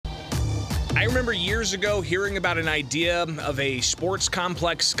I remember years ago hearing about an idea of a sports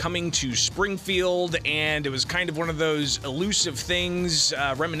complex coming to Springfield, and it was kind of one of those elusive things,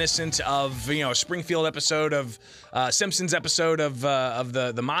 reminiscent of a Springfield episode of Simpsons episode of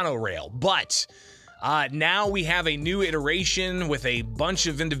the monorail. But now we have a new iteration with a bunch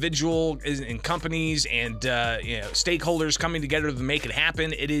of individuals and companies and stakeholders coming together to make it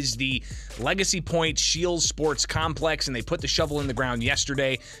happen. It is the Legacy Pointe Scheels Sports Complex, and they put the shovel in the ground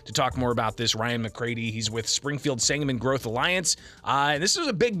yesterday. To talk more about this, Ryan McCrady. He's with Springfield Sangamon Growth Alliance. And this was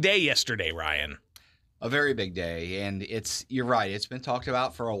a big day yesterday, Ryan. A very big day, and you're right. It's been talked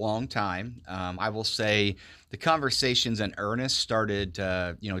about for a long time. I will say the conversations in earnest started,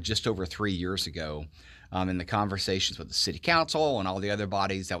 just over 3 years ago, in the conversations with the city council and all the other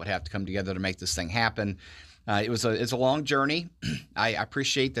bodies that would have to come together to make this thing happen. It's a long journey. I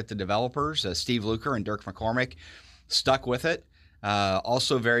appreciate that the developers, Steve Luker and Dirk McCormick, stuck with it.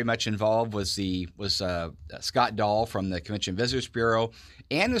 Also very much involved was Scott Dahl from the Convention Visitors Bureau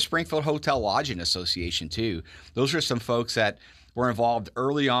and the Springfield Hotel Lodging Association too. Those are some folks that were involved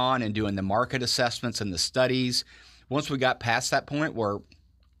early on in doing the market assessments and the studies. Once we got past that point where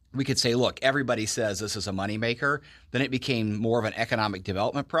we could say, look, everybody says this is a moneymaker, then it became more of an economic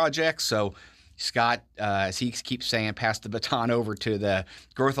development project. So Scott, as he keeps saying, passed the baton over to the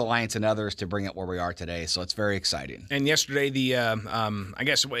Growth Alliance and others to bring it where we are today. So it's very exciting. And yesterday, the I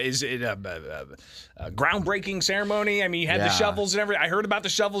guess is it a groundbreaking ceremony? I mean, you had the shovels and everything. I heard about the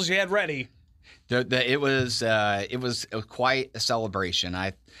shovels you had ready. It was quite a celebration.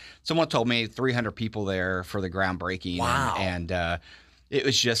 Someone told me 300 people there for the groundbreaking. Wow. And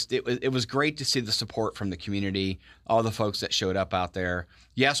it was great to see the support from the community, all the folks that showed up out there.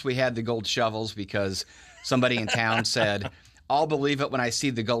 Yes, we had the gold shovels because somebody in town said, I'll believe it when I see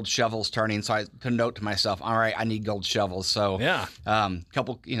the gold shovels turning. So I put a note to myself, all right, I need gold shovels. So yeah,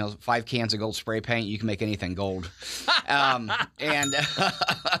 couple, 5 cans of gold spray paint, you can make anything gold. And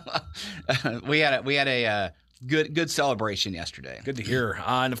we had a good celebration yesterday. Good to hear.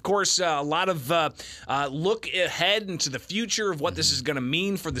 And of course, a lot of look ahead into the future of what this is going to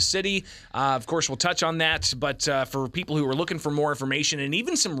mean for the city. Of course, we'll touch on that. But for people who are looking for more information and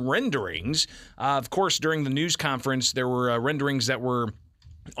even some renderings, of course, during the news conference, there were renderings that were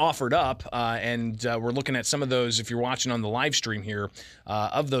offered up, and we're looking at some of those if you're watching on the live stream here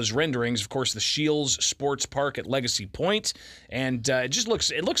of those renderings. Of course, the Scheels Sports Park at Legacy Pointe, and it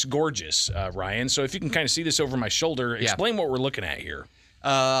looks gorgeous, Ryan. So if you can kind of see this over my shoulder, explain what we're looking at here.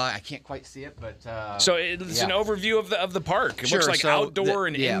 I can't quite see it, but so it's an overview of the park. It looks like outdoor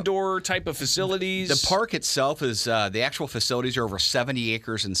and indoor type of facilities. The park itself is the actual facilities are over 70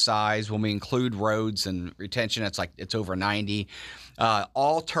 acres in size. When we include roads and retention, it's over 90.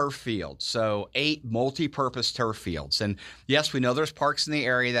 All turf fields, so 8 multi-purpose turf fields. And yes, we know there's parks in the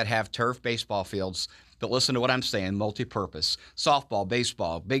area that have turf baseball fields, but listen to what I'm saying, multi-purpose. Softball,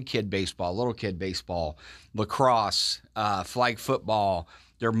 baseball, big kid baseball, little kid baseball, lacrosse, flag football.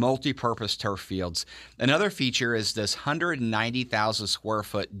 They're multi-purpose turf fields. Another feature is this 190,000 square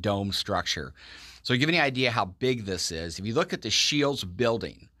foot dome structure. So to give you an idea how big this is, if you look at the Scheels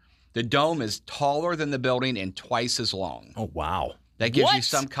building, the dome is taller than the building and twice as long. Oh, wow. That gives you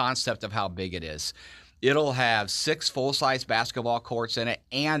some concept of how big it is. It'll have 6 full-size basketball courts in it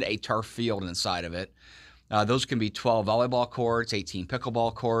and a turf field inside of it. Those can be 12 volleyball courts, 18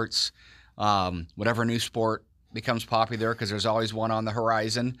 pickleball courts, whatever new sport becomes popular, because there's always one on the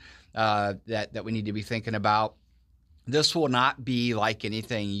horizon that we need to be thinking about. This will not be like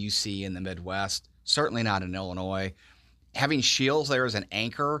anything you see in the Midwest, certainly not in Illinois. Having Scheels there as an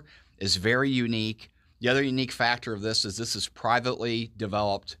anchor is very unique. The other unique factor of this is privately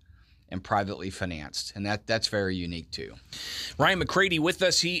developed and privately financed, and that's very unique too. Ryan McCrady with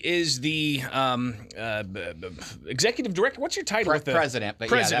us. He is the executive director. What's your title? President. But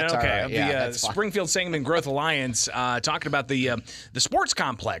president. Yeah, that's okay. Of the the Springfield Sangamon Growth Alliance. Talking about the sports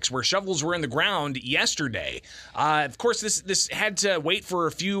complex where shovels were in the ground yesterday. Of course, this had to wait for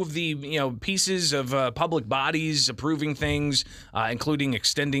a few of the pieces of public bodies approving things, including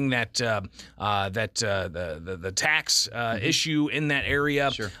extending that the tax issue in that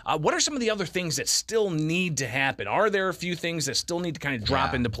area. Sure. What are some of the other things that still need to happen? Are there a few things that still need to kind of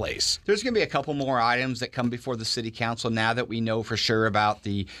drop into place? There's going to be a couple more items that come before the city council now that we know for sure about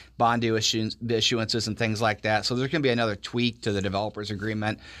the bond issuances and things like that. So there's going to be another tweak to the developers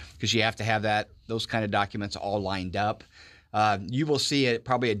agreement because you have to have those kind of documents all lined up. You will see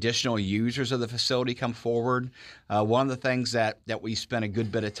probably additional users of the facility come forward. One of the things that we spent a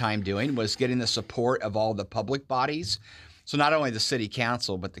good bit of time doing was getting the support of all the public bodies. So not only the city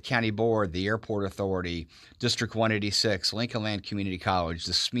council, but the county board, the airport authority, District 186, Lincoln Land Community College,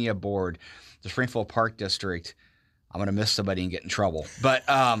 the SMEA board, the Springfield Park District. I'm going to miss somebody and get in trouble. But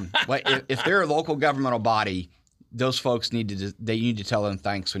if they're a local governmental body, those folks need to tell them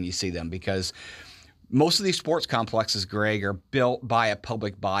thanks when you see them, because most of these sports complexes, Greg, are built by a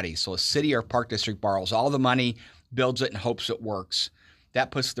public body. So a city or park district borrows all the money, builds it, and hopes it works.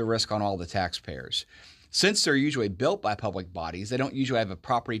 That puts the risk on all the taxpayers. Since they're usually built by public bodies, they don't usually have a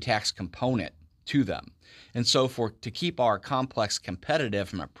property tax component to them. And so to keep our complex competitive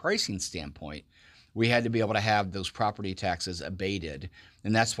from a pricing standpoint, we had to be able to have those property taxes abated,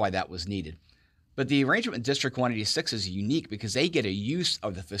 and that's why that was needed. But the arrangement with District 186 is unique because they get a use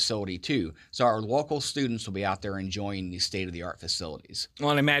of the facility too. So our local students will be out there enjoying these state-of-the-art facilities. Well,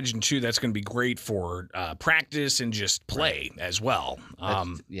 and I imagine too that's going to be great for practice and just play as well.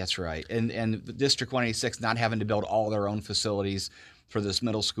 That's right. And District 186 not having to build all their own facilities for this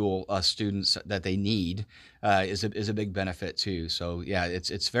middle school students that they need is a big benefit too. So yeah,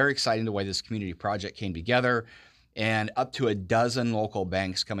 it's very exciting the way this community project came together. And up to a dozen local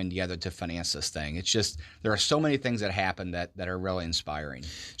banks coming together to finance this thing. It's just, there are so many things that happen that are really inspiring.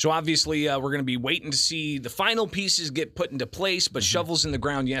 So obviously we're going to be waiting to see the final pieces get put into place, but shovels in the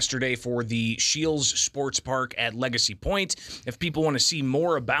ground yesterday for the Scheels Sports Park at Legacy Pointe. If people want to see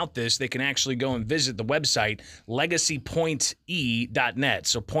more about this, they can actually go and visit the website, legacypointe.net.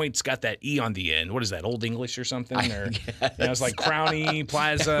 So Pointe's got that E on the end. What is that, Old English or something? Or it's like Crowney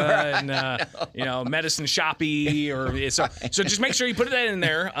Plaza and Medicine Shoppy. So just make sure you put that in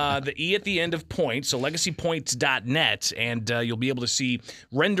there, the E at the end of Pointe, so legacypointe.net, and you'll be able to see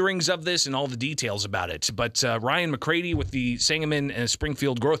renderings of this and all the details about it. But Ryan McCrady with the Sangamon and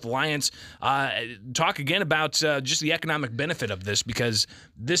Springfield Growth Alliance, talk again about just the economic benefit of this, because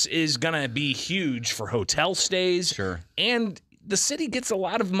this is going to be huge for hotel stays. Sure. And the city gets a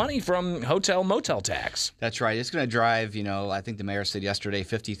lot of money from hotel-motel tax. That's right. It's going to drive, I think the mayor said yesterday,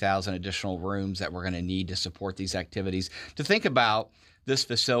 50,000 additional rooms that we're going to need to support these activities. To think about, this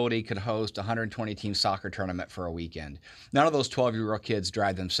facility could host a 120-team soccer tournament for a weekend. None of those 12-year-old kids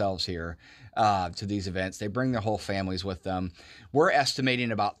drive themselves here to these events. They bring their whole families with them. We're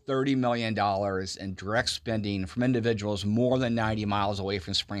estimating about $30 million in direct spending from individuals more than 90 miles away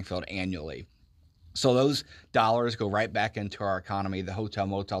from Springfield annually. So those dollars go right back into our economy, the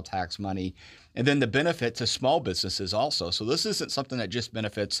hotel-motel tax money, and then the benefit to small businesses also. So this isn't something that just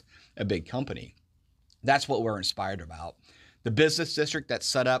benefits a big company. That's what we're inspired about. The business district that's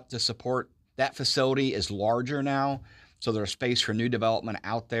set up to support that facility is larger now, so there's space for new development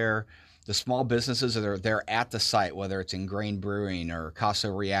out there. The small businesses that are there at the site, whether it's Ingrained Brewing or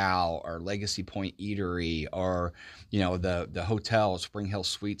Casa Real or Legacy Pointe Eatery or the hotel, Spring Hill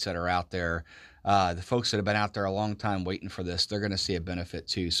Suites that are out there, the folks that have been out there a long time waiting for this, they're going to see a benefit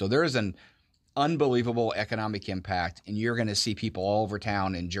too. So there is an unbelievable economic impact, and you're going to see people all over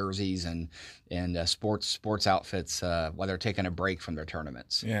town in jerseys and sports outfits while they're taking a break from their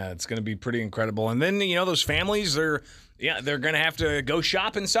tournaments. Yeah, it's going to be pretty incredible. And then those families, they're going to have to go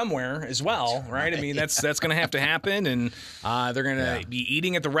shopping somewhere as well, right? I mean, that's going to have to happen, and they're going to be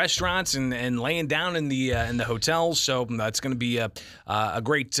eating at the restaurants and laying down in the hotels. So that's going to be a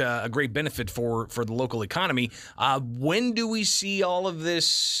great benefit for the local economy. When do we see all of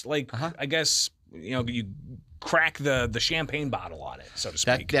this? I guess you crack the champagne bottle on it, so to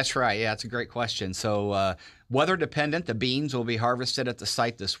speak. That's right. Yeah, it's a great question. So weather dependent, the beans will be harvested at the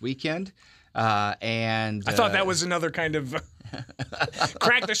site this weekend. And I thought that was another kind of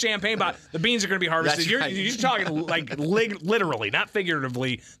crack the champagne bottle. The beans are going to be harvested. You're talking literally, not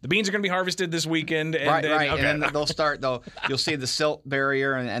figuratively. The beans are going to be harvested this weekend. And right. Okay. And then you'll see the silt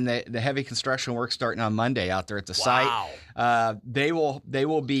barrier and the heavy construction work starting on Monday out there at the site. They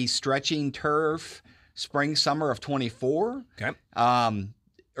will be stretching turf spring, summer of 24. Okay.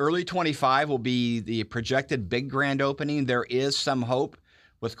 Early 25 will be the projected big grand opening. There is some hope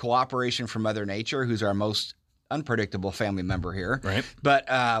with cooperation from Mother Nature, who's our most unpredictable family member here. Right. But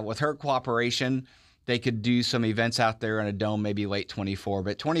with her cooperation, they could do some events out there in a dome, maybe late 24.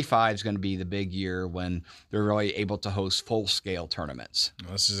 But 25 is going to be the big year when they're really able to host full-scale tournaments.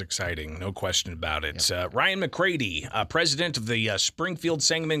 Well, this is exciting, no question about it. Yep. Ryan McCrady, president of the Springfield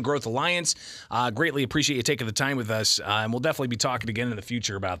Sangamon Growth Alliance, greatly appreciate you taking the time with us. And we'll definitely be talking again in the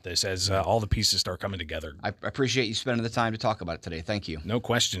future about this as all the pieces start coming together. I appreciate you spending the time to talk about it today. Thank you. No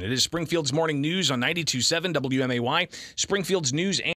question. It is Springfield's Morning News on 92.7 WMAY, Springfield's news and